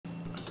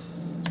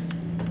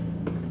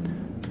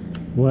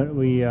what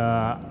we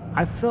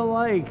I feel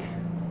like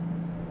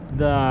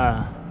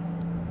the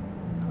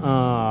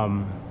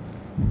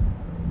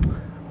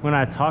when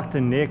I talked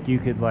to Nick, you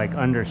could like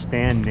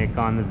understand Nick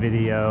on the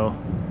video,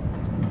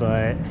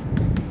 but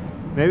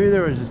maybe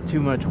there was just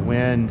too much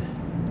wind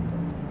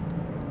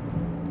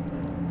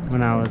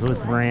when I was with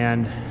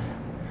Rand.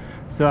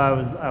 So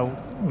I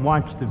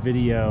watched the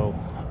video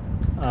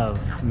of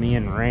me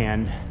and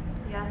Rand,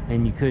 yeah,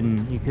 and you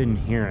couldn't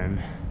hear him.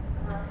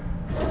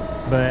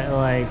 But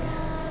like,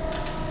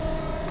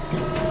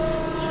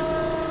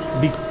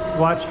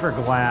 watch for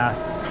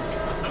glass.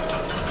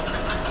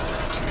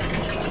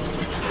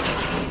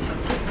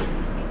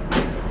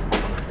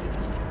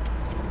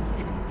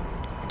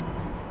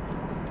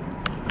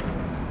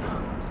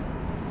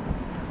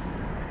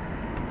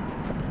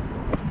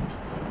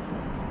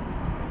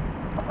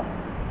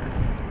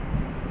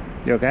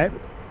 You okay?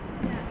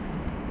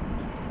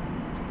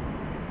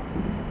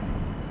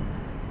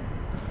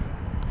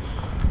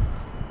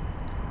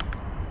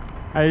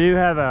 I do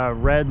have a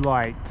red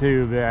light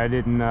too, but I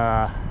didn't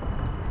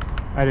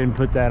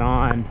put that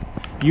on.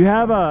 You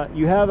have a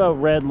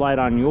red light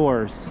on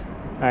yours,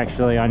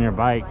 actually, on your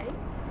bike. Light?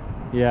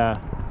 Yeah.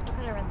 What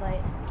kind of red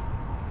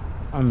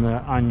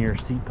light? On your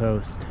seat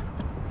post.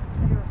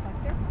 Like a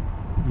reflector?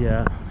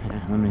 Yeah.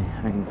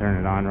 I can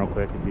turn it on real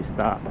quick if you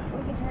stop. We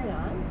can turn it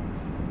on?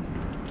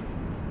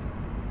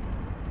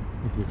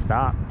 If you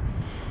stop.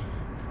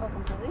 Oh,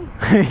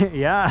 completely?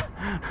 Yeah.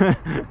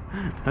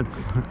 That's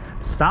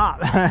stop.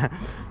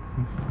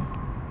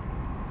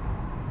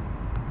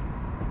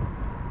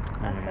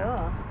 That's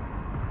cool.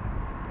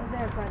 Is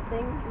there a front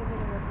thing? Is there a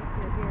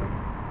reflector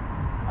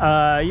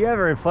here? You have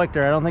a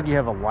reflector. I don't think you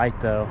have a light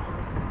though.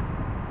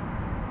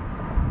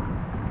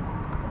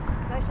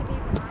 So I should be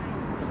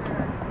behind for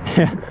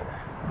sure.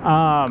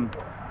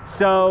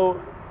 So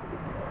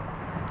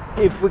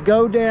if we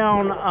go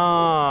down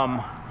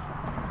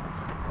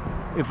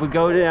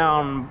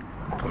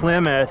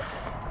Plymouth,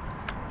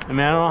 I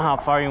mean, I don't know how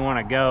far you want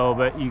to go,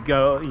 but you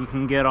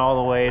can get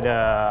all the way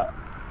to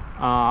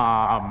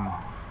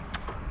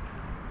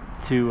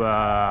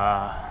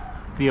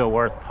Theo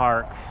Worth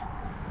Park,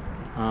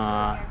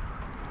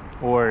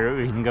 or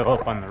we can go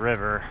up on the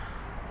river. I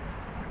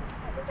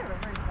think the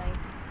river's nice.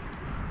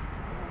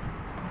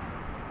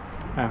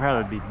 There'll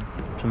probably be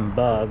some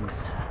bugs.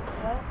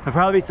 What? There'll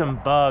probably be some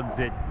bugs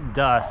at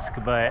dusk,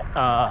 but It's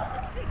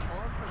pretty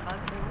cold for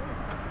bugs, isn't it?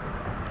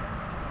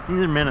 these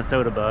are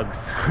Minnesota bugs.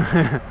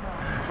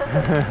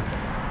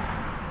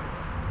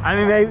 I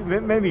mean,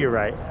 maybe you're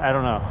right. I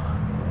don't know.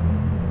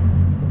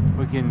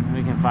 We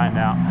can find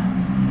out.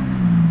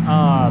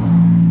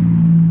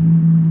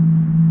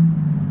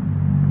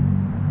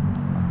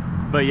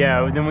 But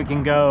yeah, then we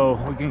can go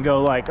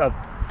like up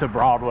to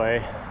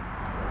Broadway.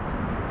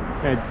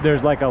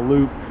 There's like a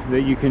loop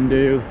that you can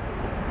do.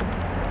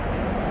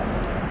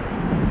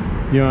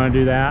 You want to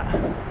do that?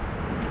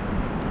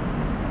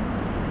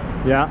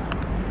 Yeah.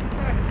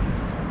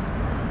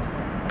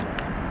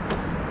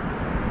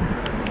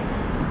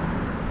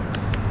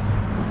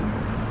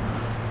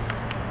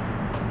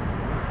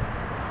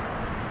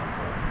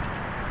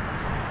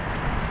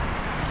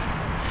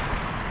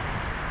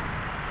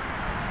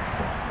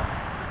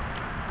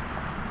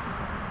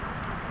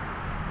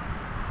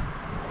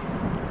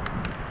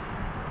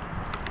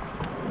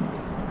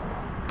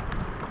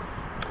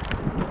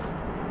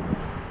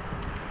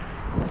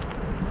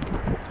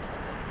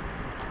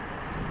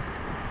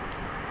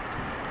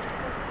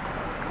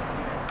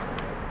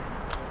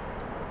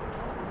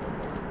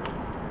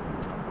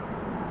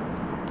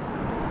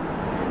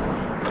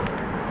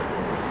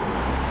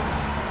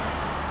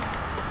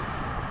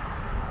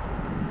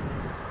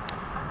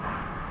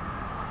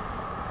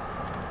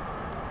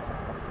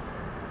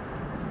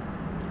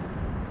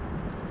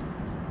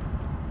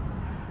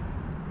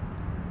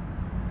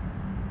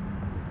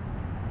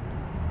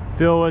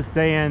 Phil was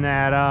saying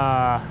that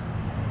at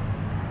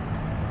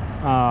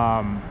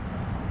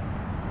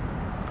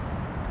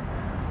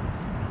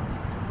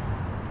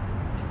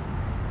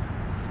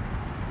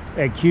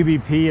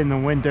QBP in the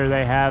winter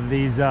they have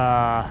these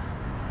I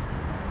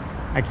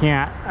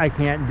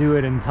can't do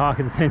it and talk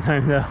at the same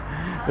time though.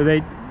 But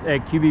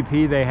at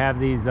QBP they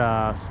have these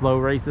slow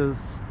races,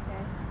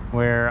 Okay.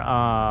 where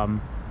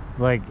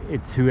like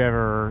it's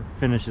whoever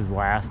finishes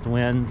last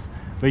wins.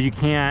 But you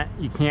can't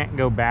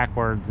go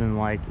backwards, and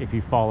like if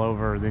you fall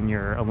over, then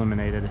you're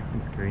eliminated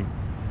in screen.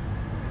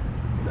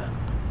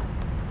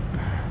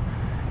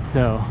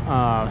 So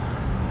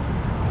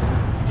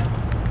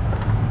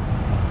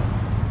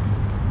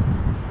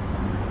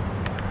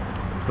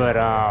but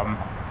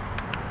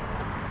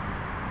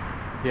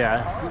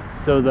yeah.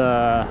 So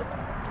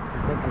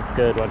this is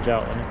good. Watch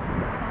out.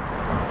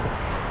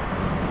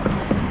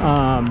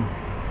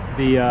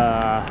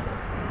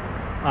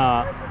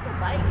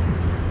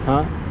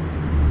 Huh?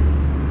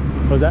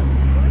 What was that?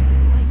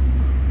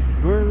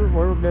 We're good.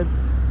 We're good?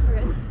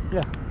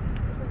 Yeah.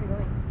 Where are we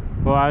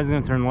going? Well, I was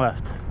gonna turn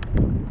left.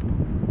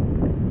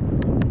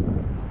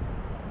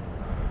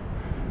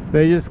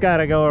 They just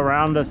gotta go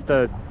around us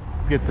to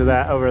get to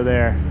that over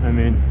there. I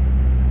mean,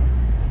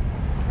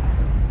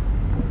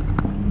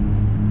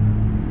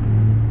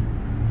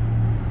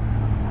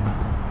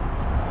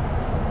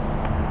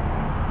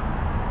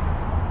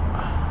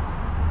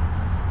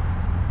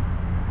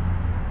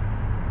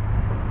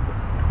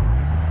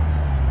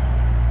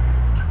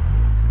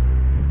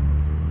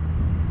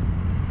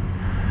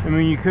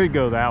 mean, you could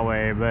go that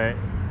way, but...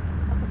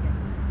 That's okay.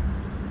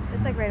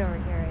 It's like right over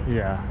here, right?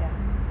 Yeah. Yeah.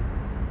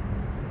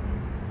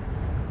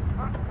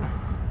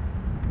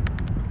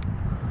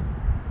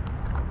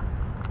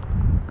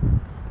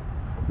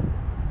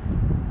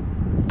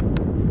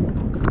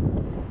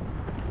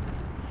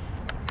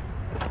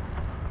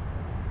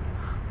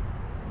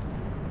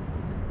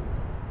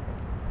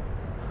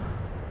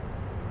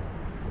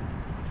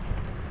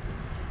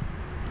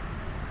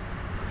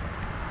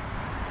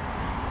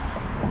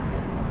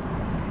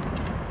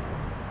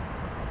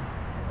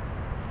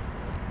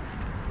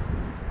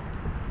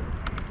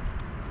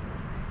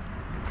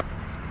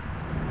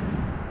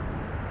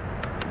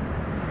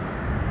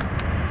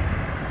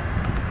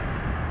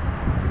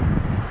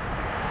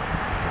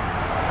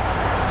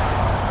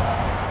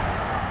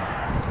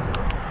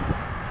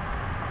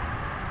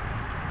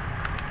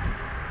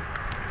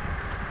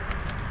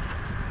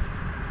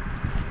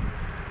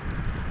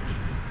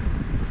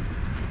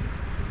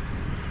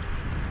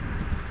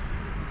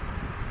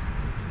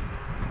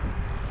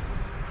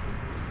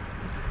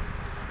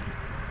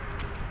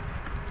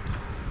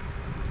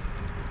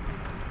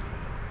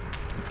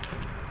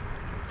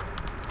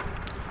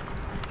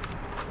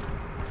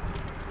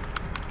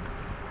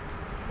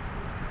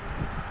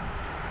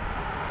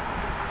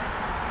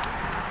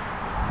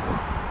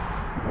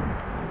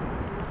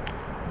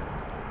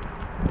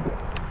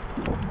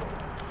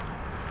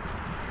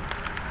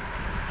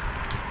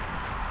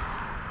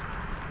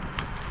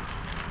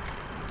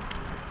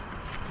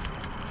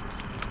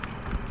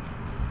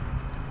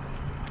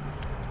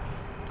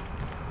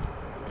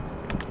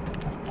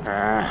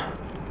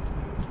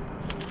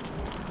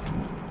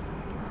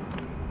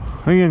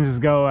 We can just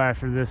go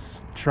after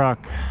this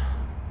truck.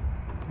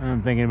 I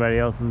don't think anybody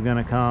else is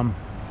gonna come.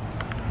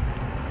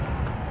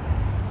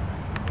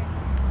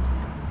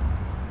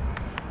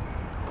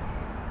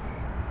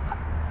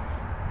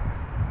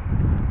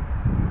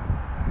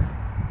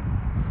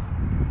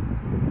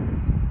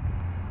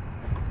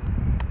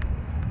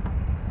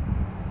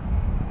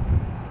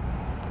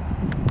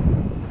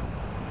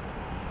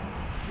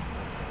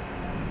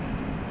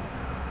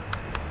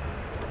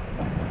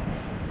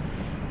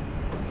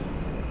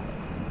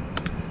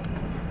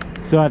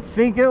 So I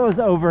think it was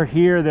over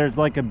here. There's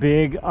like a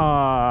big, it's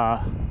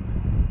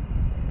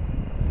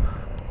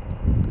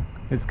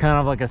kind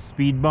of like a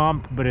speed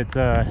bump, but it's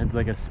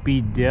like a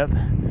speed dip.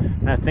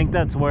 And I think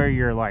that's where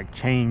your like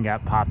chain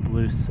got popped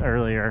loose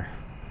earlier.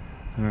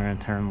 So we're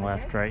gonna turn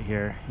left right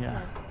here.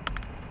 Yeah.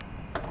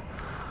 No,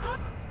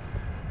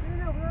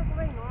 we were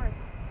going north.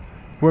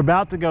 We're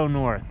about to go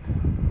north.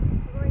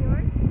 We're going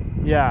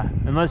north? Yeah,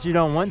 unless you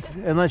don't want to.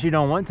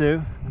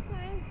 Okay.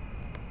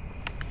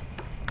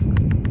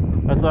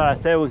 That's what I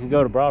said, we could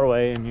go to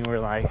Broadway, and you were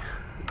like,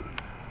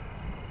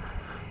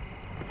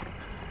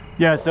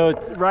 yeah, so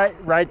it's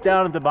right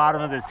down at the bottom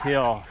of this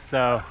hill,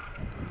 so.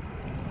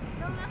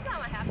 No, that's not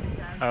what happened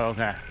then. Oh,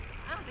 okay. I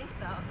don't think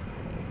so.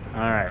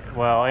 All right,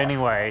 well,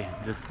 anyway,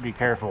 just be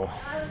careful.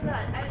 I was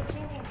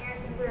changing gears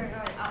because we were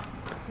going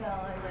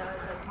uphill and it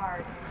was like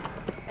hard.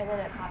 And then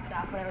it popped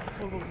off when I was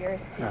changing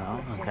gears too.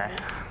 Oh, okay.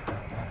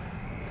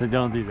 So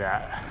don't do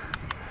that.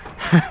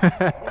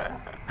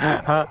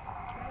 Huh?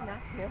 Not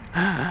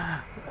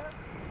to.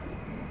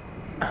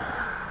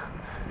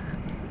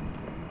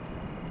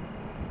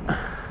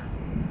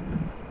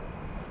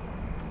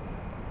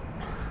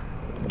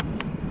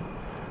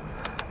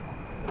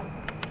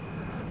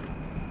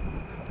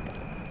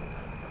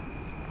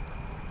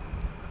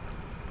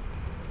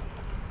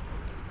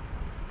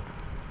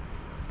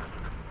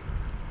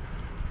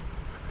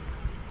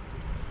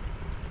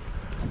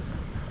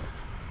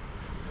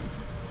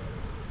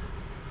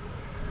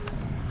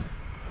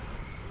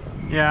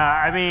 Yeah,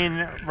 I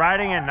mean,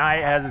 riding at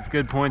night has its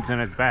good points and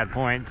its bad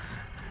points.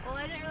 Well,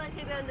 I didn't really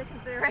take that into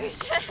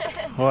consideration.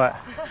 What?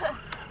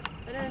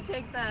 I didn't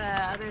take the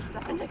other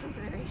stuff into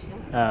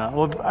consideration.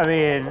 Well, I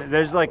mean,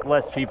 there's like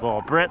less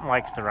people. Brent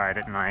likes to ride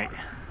at night.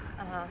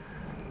 Uh-huh.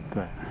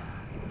 But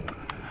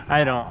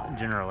I don't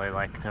generally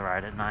like to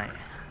ride at night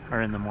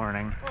or in the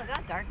morning. Well, it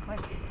got dark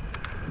quick.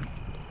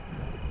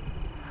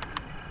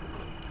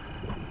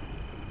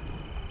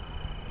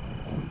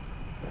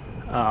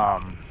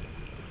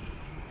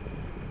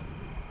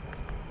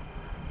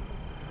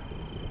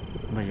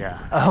 But yeah.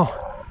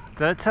 Oh,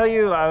 did I tell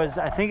you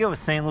I think it was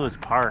St. Louis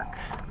Park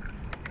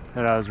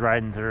that I was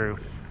riding through.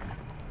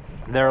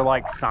 There are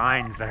like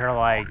signs that are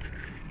like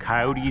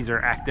coyotes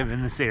are active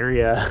in this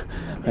area.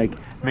 Like So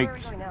make where are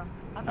we going now?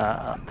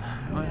 up.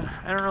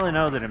 I don't really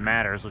know that it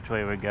matters which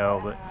way we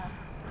go, but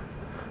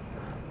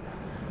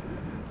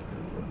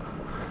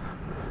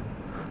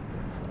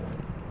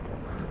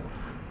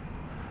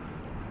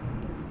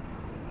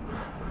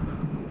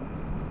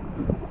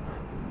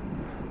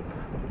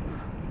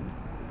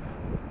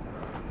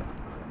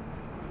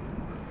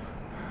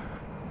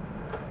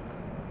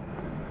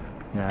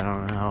yeah, I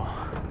don't know.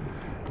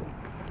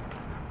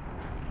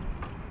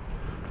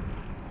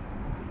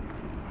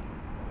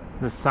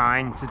 The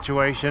sign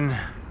situation.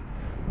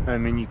 I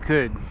mean, you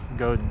could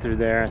go through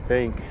there, I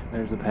think.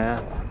 There's a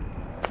path.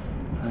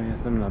 I guess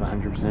I'm not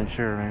 100%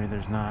 sure. Maybe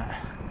there's not.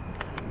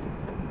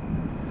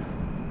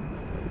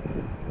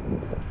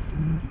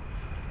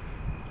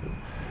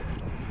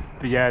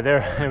 But yeah, there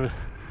it was.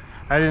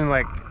 I didn't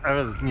like. I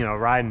was, you know,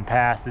 riding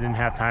past. I didn't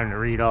have time to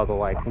read all the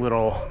like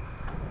little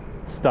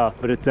stuff,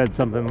 but it said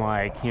something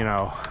like, you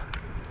know,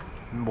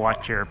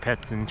 watch your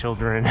pets and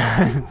children.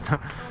 And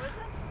stuff. Where was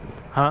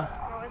this? Huh?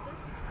 Where was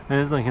this?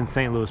 It was like in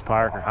St. Louis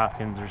Park or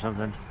Hopkins or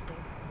something.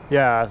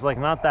 Yeah, it's like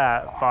not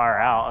that far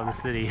out of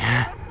the city. It's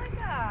like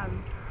not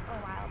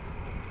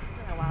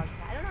a wildcat.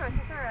 I don't know,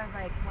 some sort of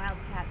like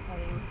wildcat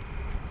sighting.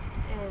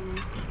 And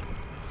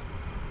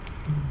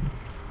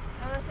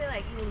I want to say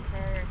like Eden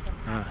Prairie or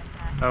something like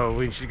that. Oh,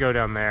 we should go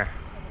down there.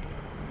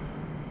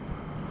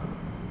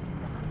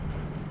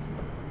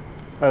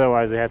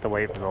 Otherwise, we have to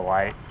wait for the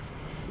light.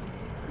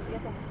 You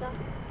got some stuff?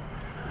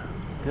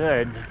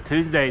 Good.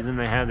 Tuesdays when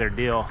they have their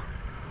deal.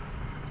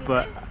 Tuesdays?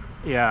 But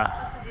yeah.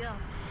 What's the deal?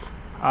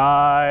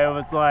 It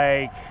was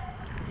like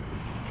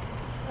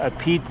a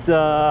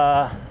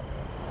pizza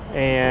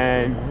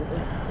and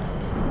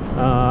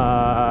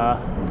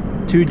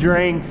 2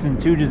 drinks and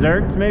 2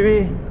 desserts,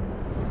 maybe.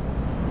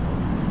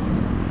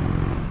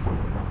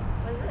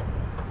 What is it?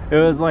 It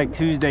was like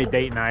Tuesday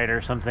date night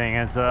or something,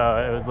 and so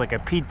it was like a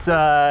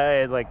pizza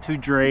and like 2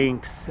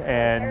 drinks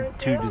and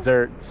 2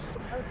 desserts.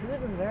 Oh,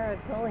 2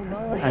 desserts, holy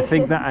moly. I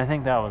think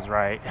that was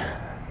right.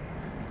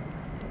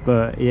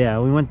 But yeah,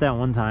 we went that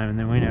one time and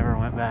then we never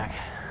went back.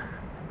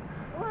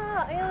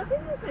 Well, you know, the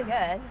pizza's pretty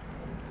good.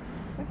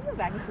 We can go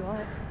back if you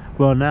want.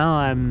 Well, now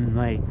I'm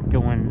like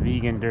going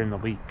vegan during the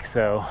week,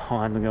 so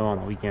I'll have to go on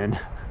the weekend.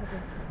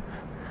 Okay.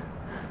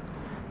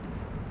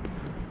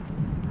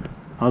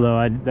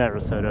 Although that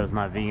risotto is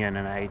not vegan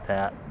and I ate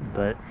that,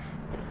 but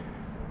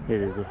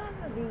it is. I don't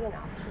have a vegan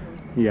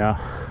option. Yeah.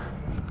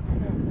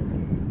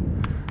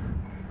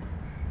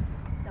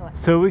 No, what?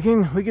 So we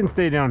can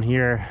stay down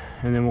here,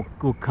 and then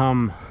we'll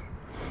come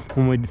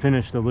when we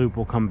finish the loop.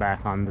 We'll come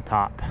back on the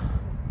top.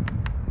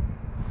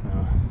 So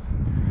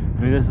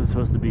I mean, this is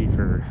supposed to be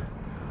for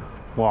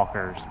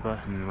walkers,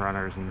 and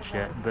runners and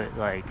shit, but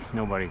like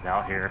nobody's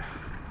out here.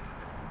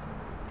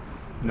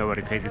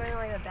 Nobody pays We're it. in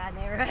like a bad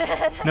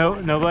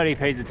neighborhood. Nobody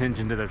pays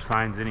attention to their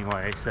signs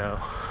anyway. So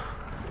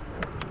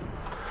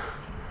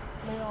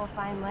Maybe we'll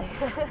find like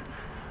some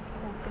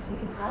sketchy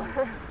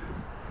people.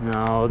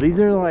 no, these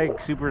are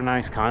like super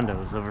nice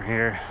condos over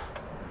here.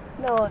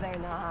 No, they're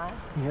not.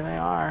 Yeah, they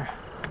are.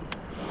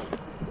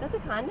 That's a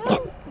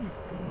condo?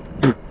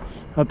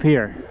 Up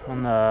here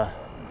on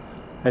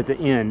at the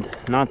end,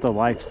 not the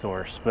Life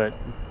Source, but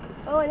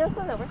Oh, I know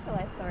someone that works at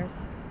Life Source.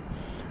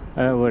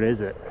 what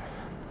is it?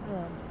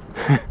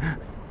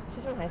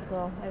 She's from high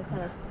school. I was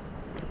kind of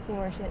seeing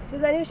where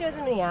I knew she was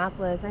in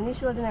Minneapolis. I knew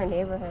she lived in our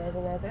neighborhood,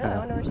 and I was like, oh, I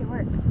wonder where she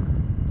works.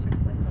 She works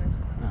at Life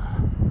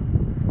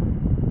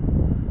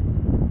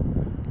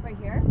Source. Right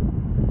here?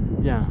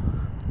 Yeah.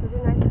 Those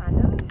are nice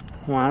condos?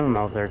 Well, I don't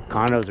know if they're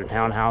condos or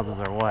townhouses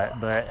or what,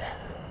 but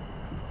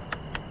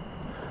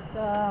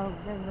The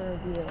river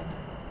view.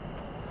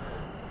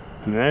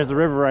 and there's the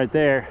river right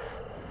there.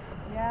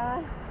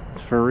 Yeah.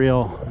 It's for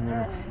real. And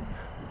there's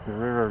the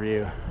river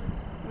view.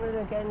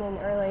 We're getting in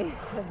early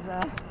because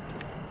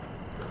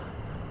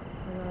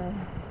we're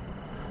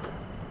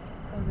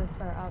this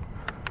far up.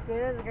 Maybe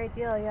that's a great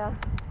deal, yeah.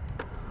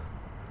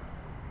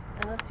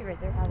 And those two right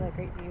there have like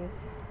great views.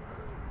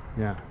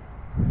 Yeah.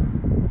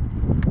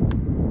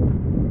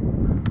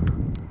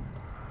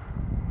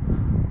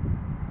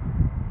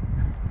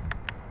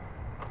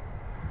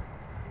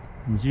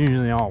 It's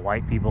usually all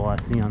white people I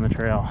see on the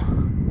trail.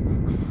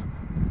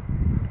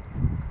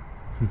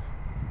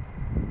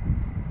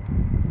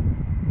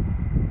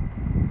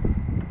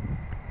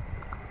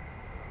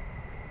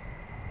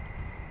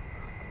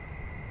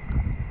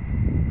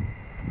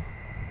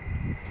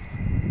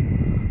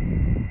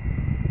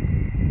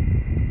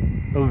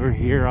 Over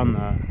here on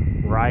the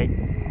right,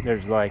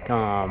 there's like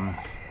I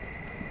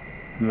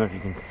don't know if you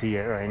can see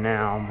it right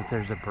now, but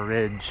there's a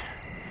bridge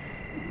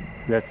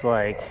that's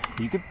like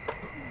you could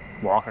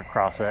walk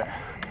across it.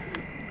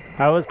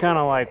 I was kind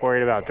of like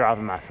worried about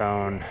dropping my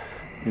phone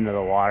into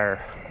the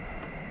water,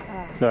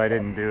 so I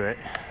didn't do it,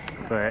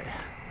 but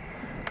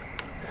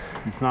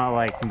it's not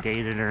like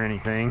gated or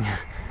anything.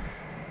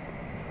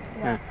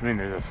 Yeah. I mean,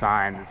 there's a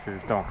sign that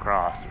says don't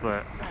cross,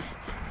 but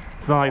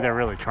it's not like they're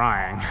really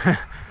trying. Yeah.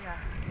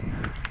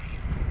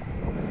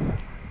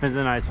 There's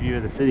a nice view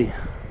of the city. That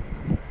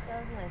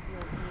was a nice view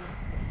of the city.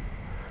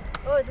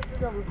 Oh, this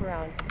is a loop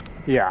around.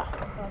 Yeah.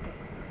 Oh, okay.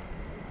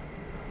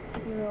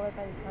 You will look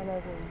at these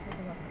condos and pick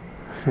them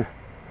up.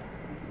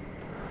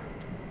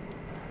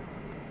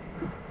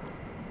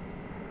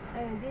 I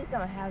mean, these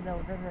don't have no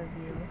river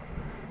view.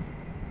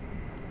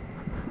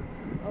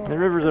 Oh, The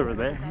river's over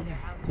there. inside their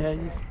house Yeah,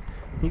 right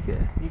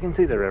you can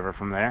see the river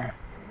from there.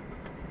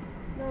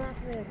 No, not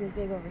from like this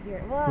big over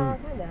here. Well,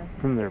 kinda.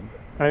 From there.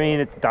 I mean,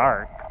 it's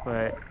dark,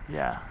 but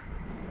yeah.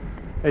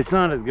 It's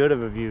not as good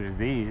of a view as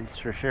these,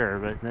 for sure,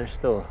 but there's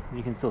still,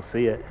 you can still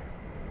see it.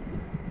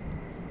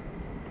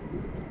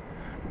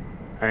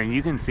 I mean,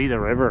 you can see the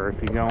river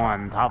if you go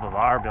on top of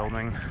our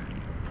building.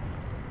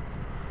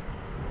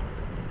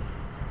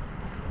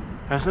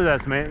 Actually,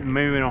 that's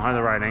maybe we don't have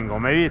the right angle.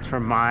 Maybe it's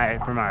from my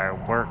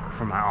work,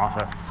 from my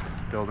office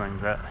building,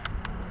 that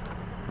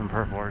from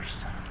perforce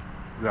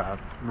the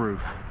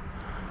roof.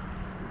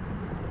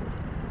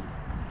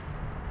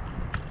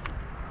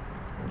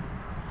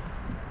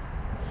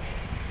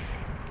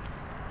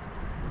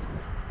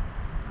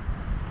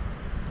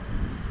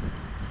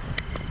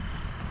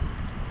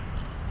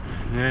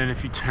 And then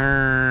if you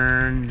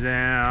turn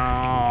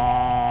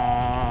down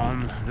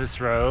this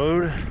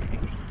road,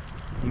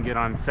 you get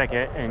on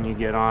 2nd and you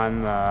get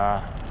on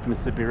the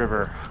Mississippi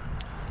River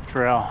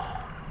Trail,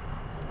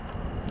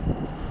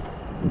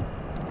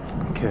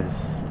 because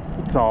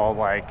it's all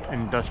like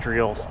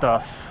industrial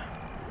stuff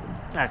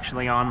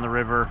actually on the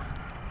river.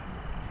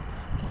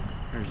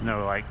 There's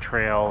no like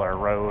trail or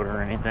road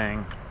or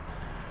anything.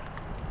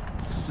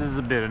 This is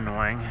a bit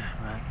annoying,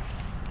 but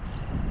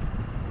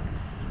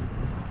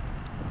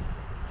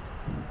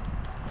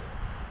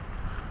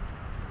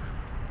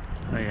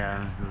oh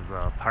yeah, this is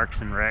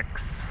Parks and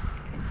Recs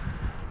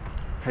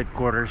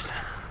headquarters. It's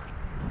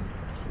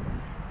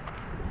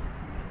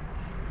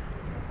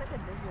like a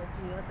business.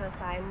 You look at the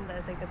sign,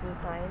 that's like the blue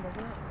sign,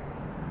 doesn't it?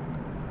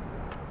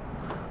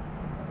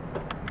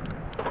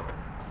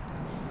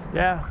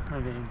 Yeah, I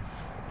mean,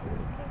 I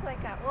think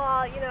like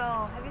well, you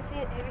know, have you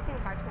seen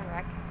Parks and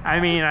Rec? I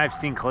mean, I've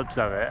seen clips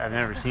of it. I've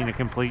never seen a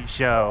complete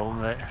show,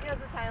 but You know,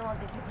 it's a tiny little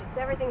DC.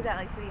 So everything's at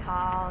like City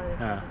Hall, and it's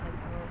Yeah. just like a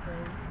little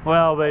thing.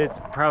 well, but it's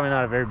probably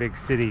not a very big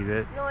city.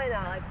 That No, I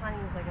know. Like Pawnee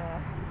is like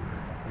a.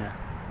 yeah.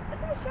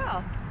 It's a good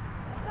show. I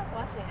stopped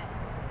watching it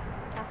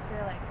after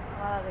like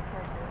a lot of the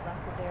characters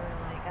left because they were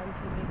like, I'm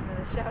too big for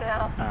this show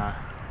now.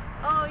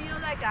 Oh, you know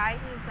that guy?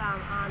 He's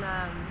on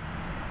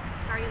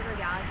Guardians of the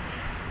Galaxy.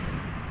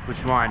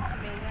 Which one? The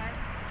main guy.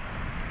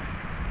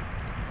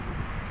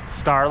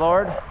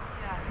 Star-Lord?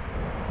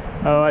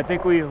 Yeah. Oh, I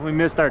think we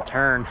missed our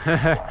turn.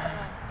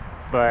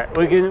 But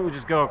we'll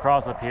just go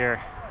across up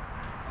here.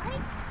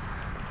 Right?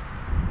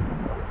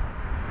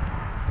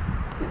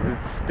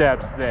 There's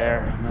steps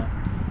there.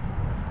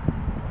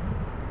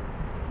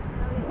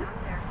 How do we get down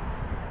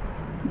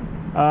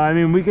there? I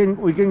mean, we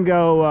can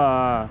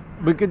go.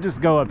 We could just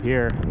go up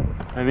here.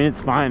 I mean,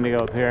 it's fine to go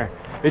up here.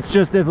 It's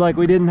just if like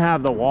we didn't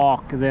have the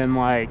walk, then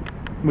like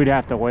we'd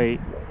have to wait.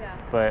 Yeah.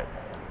 But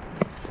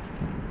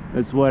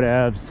it's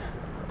whatevs.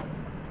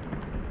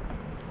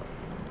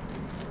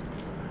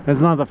 It's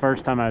not the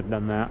first time I've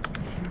done that,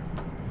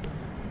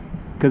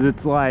 because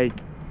it's like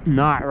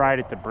not right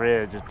at the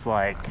bridge. It's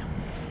like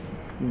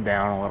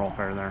down a little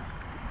further.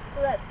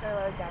 So that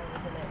Star-Lord guy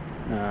was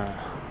in it.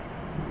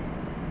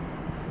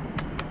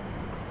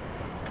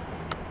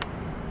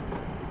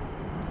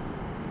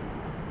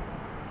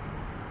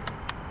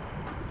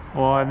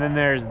 Well, and then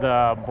there's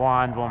the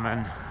blonde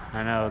woman.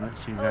 I know that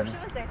she's Oh, in. she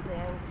was actually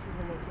in. She's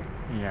a main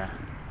character. Yeah.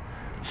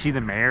 Is she the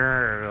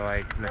mayor or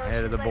like the No,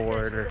 head of the she's like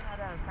board she's or? the head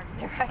of Parks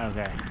and Rec.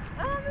 Okay.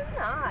 Maybe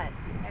not,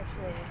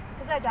 actually.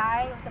 Because that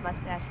guy with the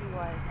mustache, he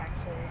was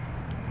actually.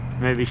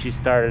 Maybe she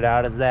started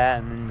out as that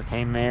and then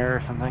became mayor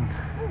or something.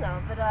 I don't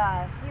know, but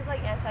he's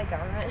like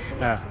anti-government.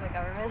 Yeah. Actually, the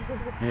government.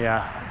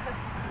 Yeah.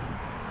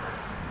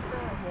 I don't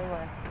know what his name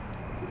was.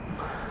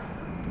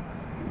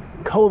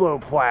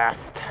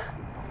 Coloplast.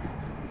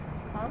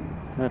 Huh?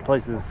 That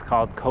place is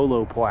called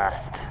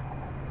Coloplast.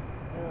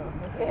 Oh,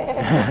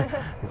 okay.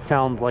 It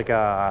sounds like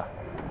a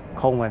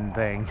colon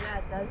thing. Yeah,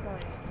 it does sound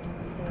like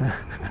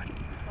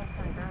sounds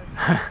kind of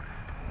gross.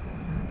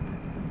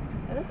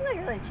 It must be like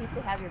really cheap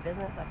to have your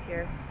business up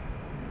here.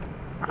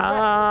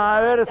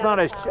 I bet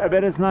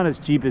it's not as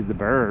cheap as the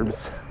burbs.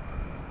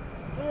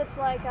 But it's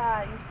like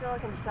you still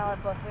can sell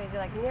it both ways.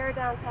 You're like near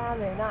downtown,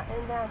 or you're not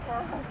in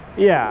downtown.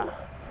 Yeah.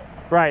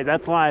 Right,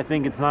 that's why I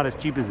think it's not as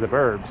cheap as the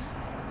burbs.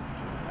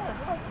 Oh,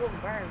 who wants to be in the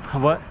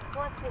burbs? What? Who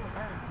wants to be in the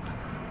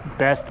burbs?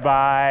 Best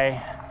Buy,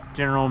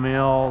 General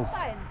Mills.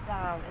 Besides,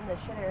 in the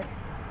shitter.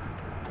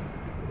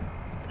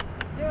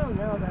 General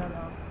Mills, I don't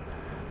know.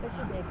 They're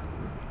too big.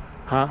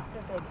 Huh?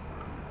 They're big.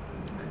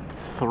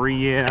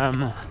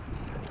 3M.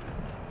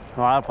 A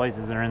lot of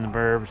places are in the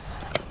burbs.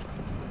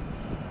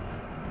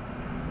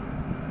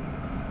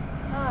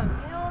 You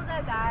know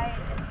that guy?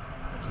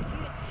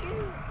 Did you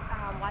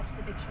watch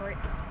The Big Short?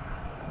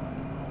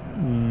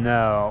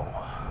 No.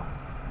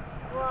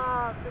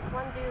 Well, this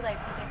one dude like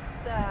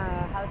predicts the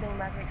housing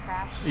market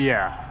crash.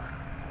 Yeah.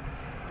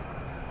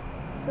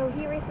 So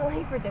he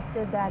recently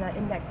predicted that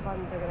index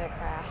funds are gonna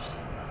crash.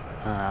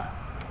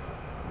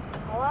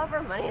 All of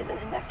our money is in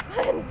index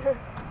funds.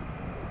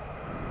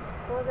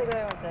 Where was I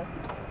going with this?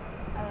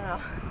 I don't know.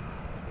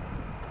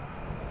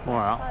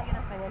 Well. Probably get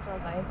a financial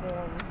advisor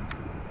and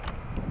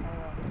I don't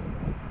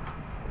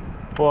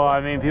know. Well, I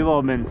mean, people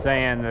have been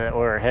saying that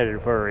we're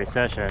headed for a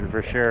recession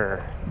for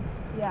sure.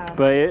 Yeah.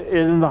 But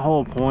isn't the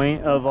whole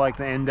point of like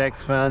the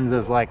index funds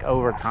is like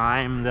over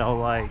time they'll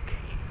like. So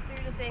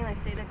you're just saying like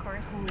stay the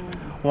course and.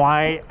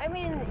 Why? I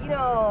mean, you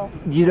know.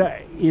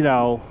 You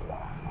know,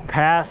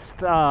 past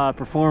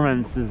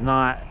performance is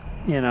not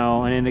you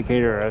know, an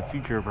indicator of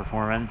future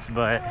performance,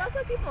 but... Well, that's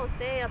what people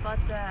say about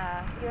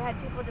the, you know, had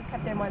people just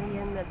kept their money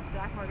in the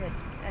stock market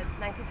at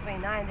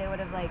 1929, they would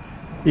have, like,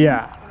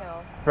 yeah, you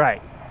know...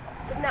 right.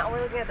 But now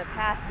we're looking at the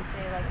past to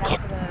say, like, that's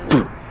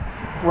gonna...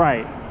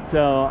 Right,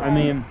 so, I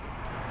mean,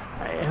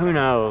 who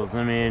knows,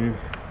 I mean...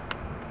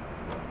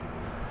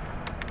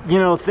 You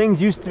know,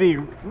 things used to be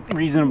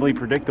reasonably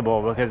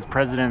predictable because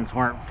presidents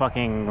weren't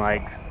fucking,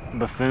 like,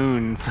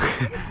 buffoons. What is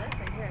this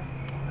right here?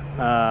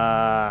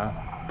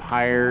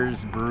 Pyres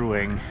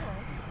Brewing. Oh,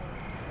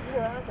 you know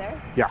that was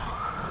there? Yeah.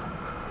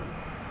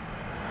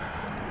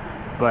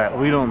 But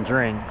we don't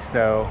drink,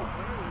 so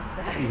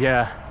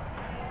yeah.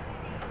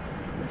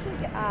 We should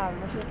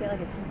get like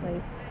a tea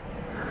place.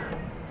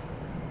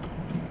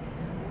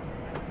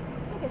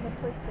 It's like a good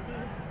place to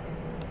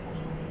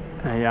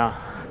be. Yeah.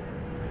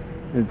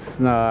 It's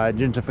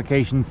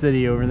gentrification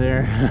city over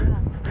there.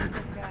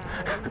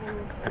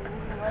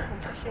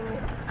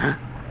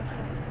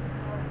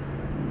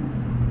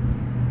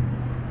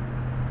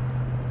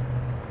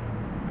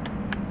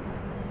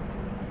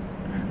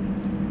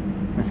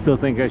 I still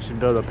think I should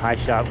build a pie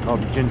shop called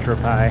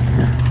Gentrify.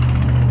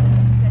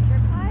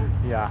 Gentrify?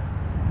 Yeah.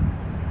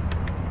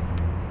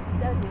 Is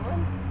that a new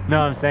one?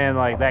 No, I'm saying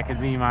like that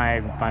could be my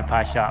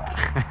pie shop.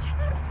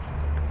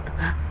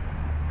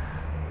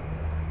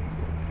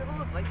 People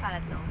would boycott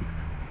it though.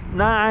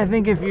 Nah, I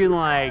think if you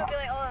like... I'd be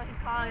like, oh, he's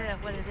calling it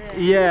what it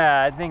is.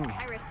 Yeah, I think...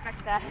 I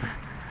respect that.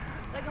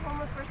 Like a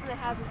homeless person that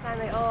has a sign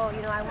like, oh,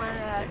 you know, I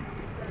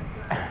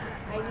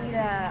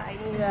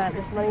need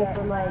this money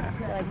for my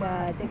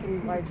dick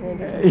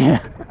enlargement. Yeah.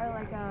 Or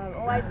like,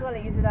 oh, I just want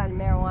to use it on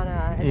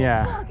marijuana. And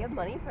Yeah. like, oh, I'll give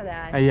money for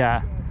that.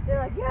 Yeah. They're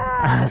like,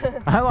 yeah.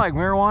 I like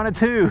marijuana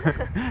too.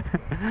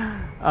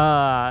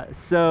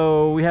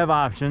 So we have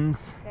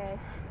options. Okay.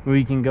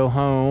 We can go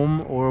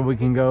home, or we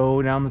can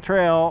go down the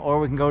trail, or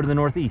we can go to the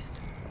northeast.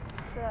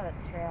 Let's go on the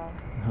trail.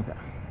 Okay.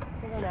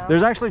 Can we go now?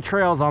 There's actually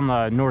trails on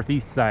the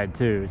northeast side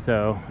too,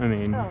 so I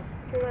mean... Oh,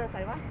 can we go on the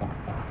sidewalk?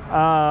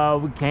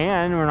 We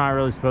can. We're not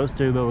really supposed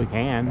to, but we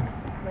can.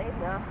 It's late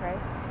enough, right?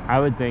 I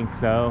would think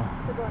so.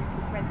 So go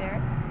right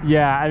there?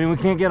 Yeah, I mean, we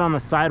can't get on the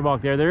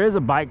sidewalk there. There is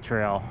a bike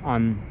trail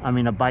on, I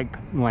mean, a bike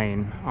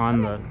lane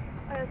on the... Oh,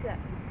 that's it.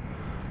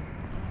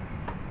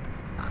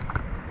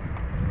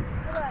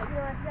 You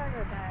know, I forgot to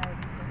go back.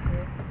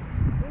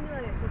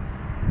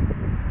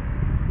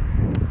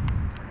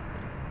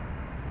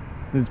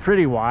 It's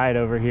pretty wide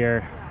over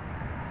here.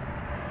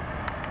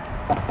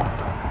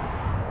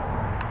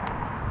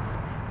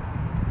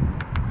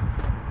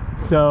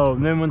 So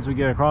then once we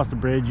get across the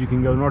bridge, you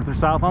can go north or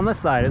south on this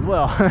side as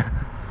well.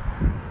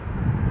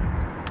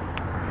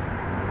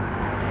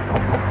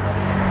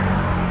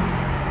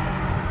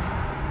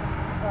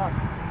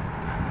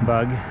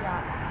 Bug?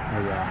 Yeah.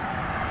 Oh yeah.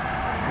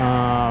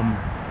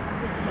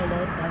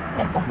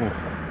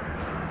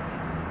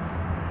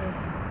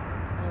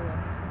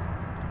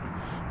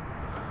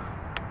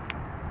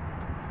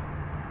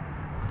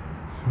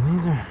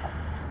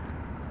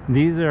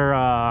 These are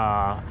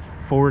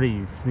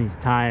 40s, these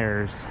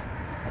tires.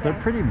 So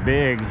they're pretty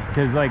big,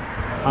 because like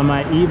on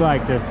my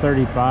e-bike they're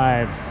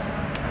 35s.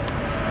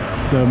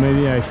 So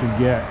maybe I should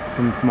get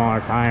some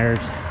smaller tires.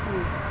 Should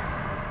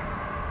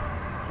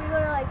we go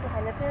to like the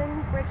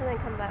Hennepin Bridge and then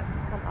come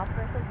up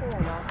or something,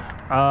 or no?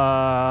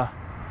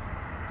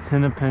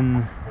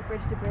 Hennepin. Like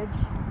bridge to bridge?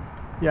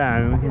 Yeah,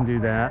 I mean, we can do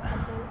that.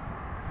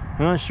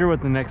 I'm not sure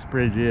what the next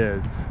bridge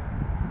is. It's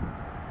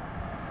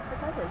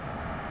Hennepin.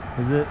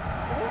 Is it?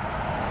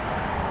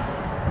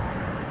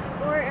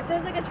 Or if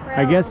there's like a trail.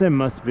 I guess it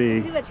must be.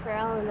 We can do a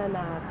trail and then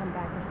come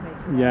back this way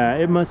too. Yeah,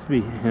 it must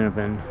be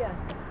Hennepin. Yeah.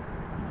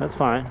 That's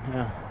fine,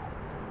 yeah.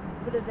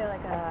 But is there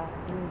like a...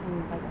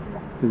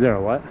 Is there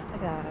a what?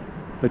 Like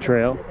a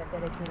trail? Like a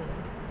dedicated...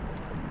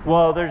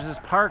 Well, there's this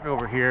park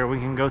over here. We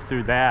can go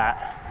through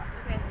that.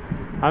 Okay.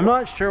 I'm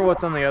not sure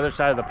what's on the other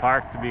side of the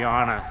park, to be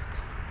honest.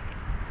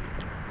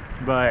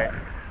 But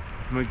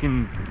we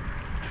can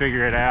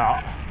figure it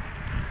out.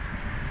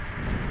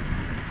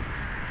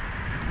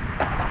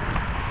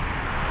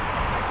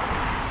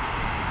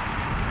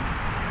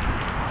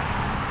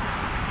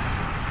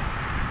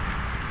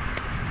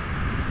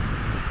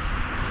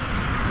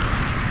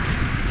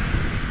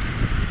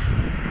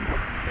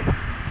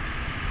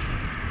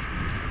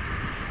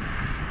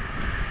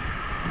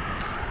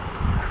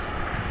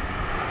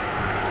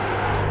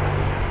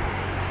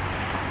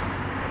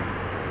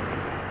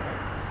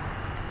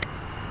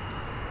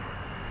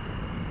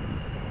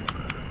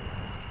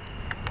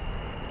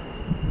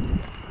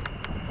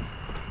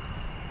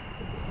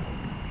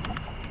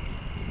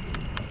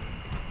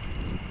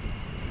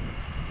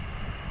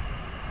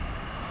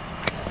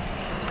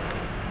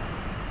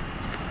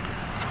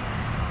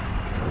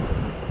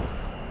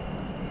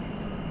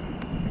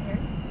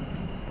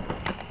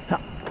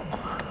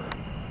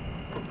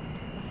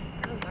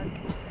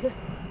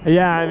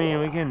 Yeah, I mean,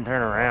 we can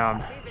turn around.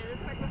 Have you been to this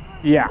park before?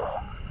 Yeah. Have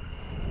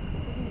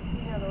you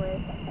seen the other way?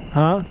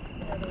 Huh?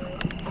 The other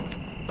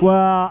way.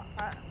 Well,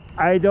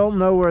 I don't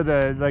know where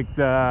the, like,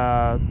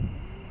 the...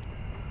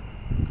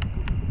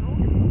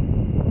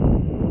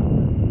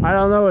 I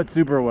don't know it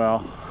super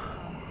well.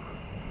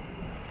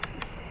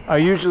 I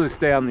usually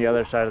stay on the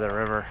other side of the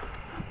river,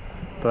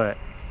 but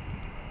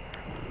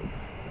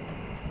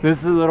this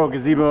is a little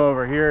gazebo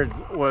over here. It's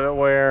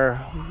where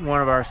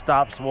one of our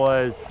stops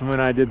was when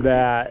I did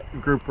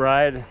that group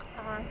ride,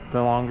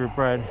 the long group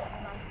ride.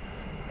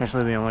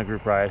 Actually, the only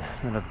group ride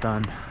that I've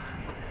done,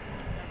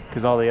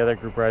 because all the other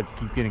group rides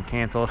keep getting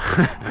canceled.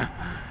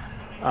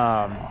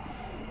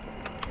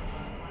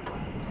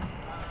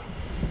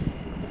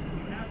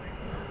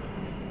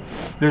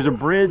 There's a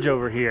bridge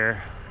over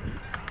here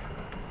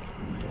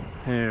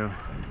too,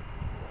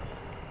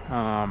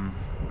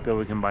 that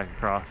we can bike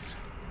across.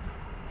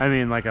 I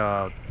mean, like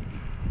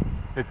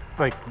it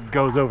like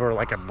goes over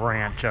like a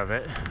branch of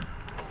it,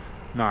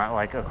 not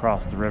like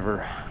across the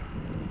river.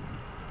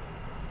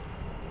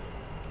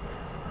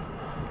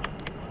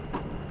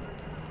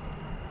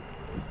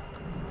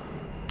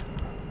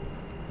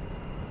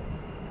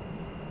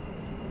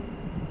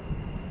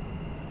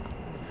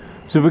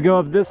 So if we go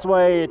up this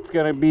way, it's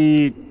gonna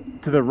be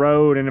to the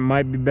road and it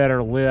might be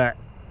better lit.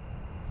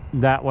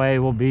 That way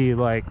we'll be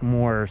like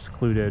more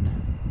secluded. I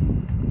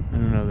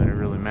don't know that it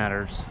really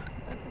matters.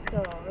 Let's just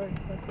go really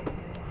close here.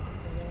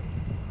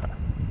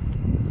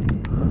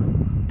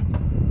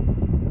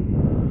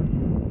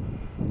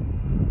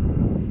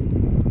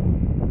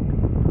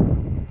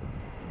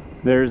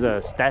 There's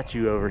a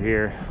statue over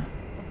here.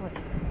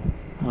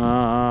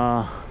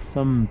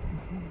 Some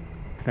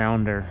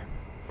founder.